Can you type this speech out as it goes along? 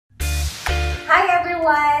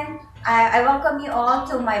everyone! I welcome you all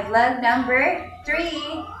to my vlog number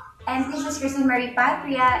 3. And this is Christine Marie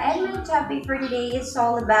Patria, and my topic for today is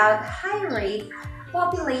all about high rate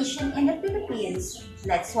population in the Philippines.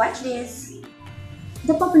 Let's watch this.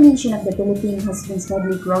 The population of the Philippines has been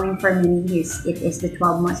steadily growing for many years. It is the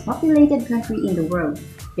 12th most populated country in the world.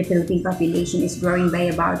 The Philippine population is growing by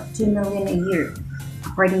about 2 million a year.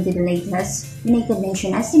 According to the latest United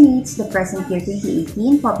Nations estimates, the present year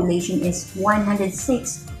 2018 population is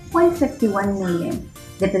 106.51 million.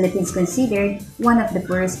 The Philippines, considered one of the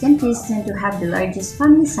poorest countries, tend to have the largest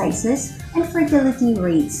family sizes and fertility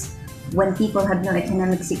rates. When people have no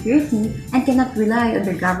economic security and cannot rely on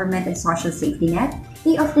their government and social safety net,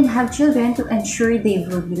 they often have children to ensure they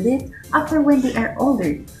will be lived after when they are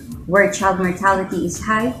older. Where child mortality is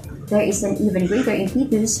high, there is an even greater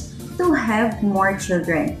impetus to have more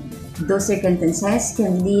children. Those circumtances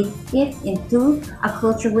can lead it into a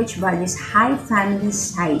culture which values high family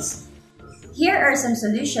size. Here are some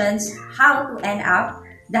solutions how to end up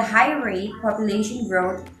the high rate population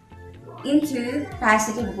growth into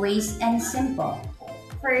positive ways and simple.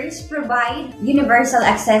 First, provide universal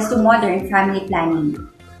access to modern family planning.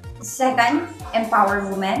 Second, empower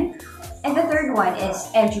women. And the third one is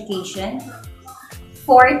education.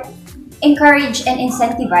 Fourth, encourage and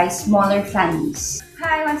incentivize smaller families.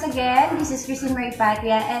 Hi, once again, this is Christine Marie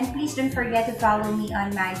Patria, and please don't forget to follow me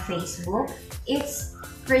on my Facebook. It's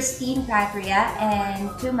Christine Patria,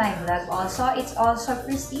 and to my blog also, it's also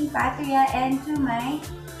Christine Patria, and to my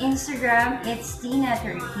Instagram, it's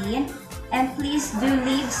Tina13. And please do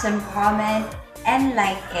leave some comment and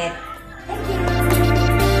like it. Thank you.